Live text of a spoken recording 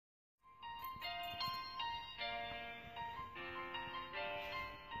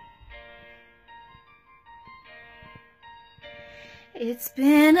It's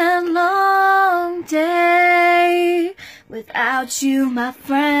been a long day without you, my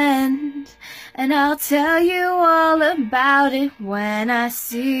friend, and I'll tell you all about it when I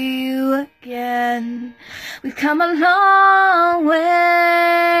see you again. We've come a long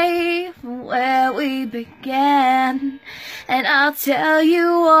way from where we began, and I'll tell you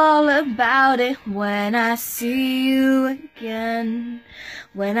all about it when I see you again.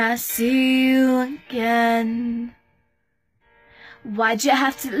 When I see you again. Why'd you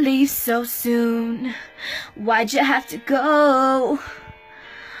have to leave so soon? Why'd you have to go?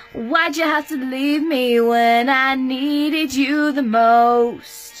 Why'd you have to leave me when I needed you the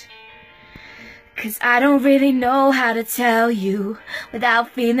most? 'Cause I don't really know how to tell you without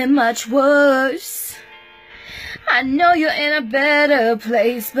feeling much worse. I know you're in a better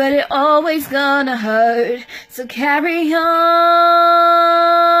place, but it always gonna hurt. So carry on.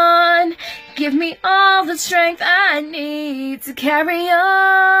 Give me all the strength I need to carry on.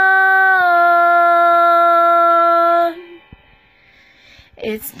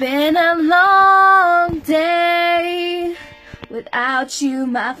 It's been a long day without you,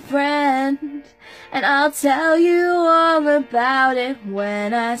 my friend, and I'll tell you all about it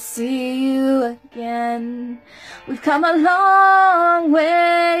when I see you again. We've come a long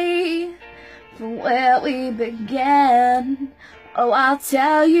way from where we began. Oh, I'll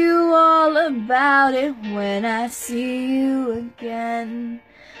tell you all about it when I see you again.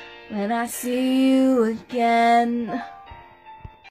 When I see you again.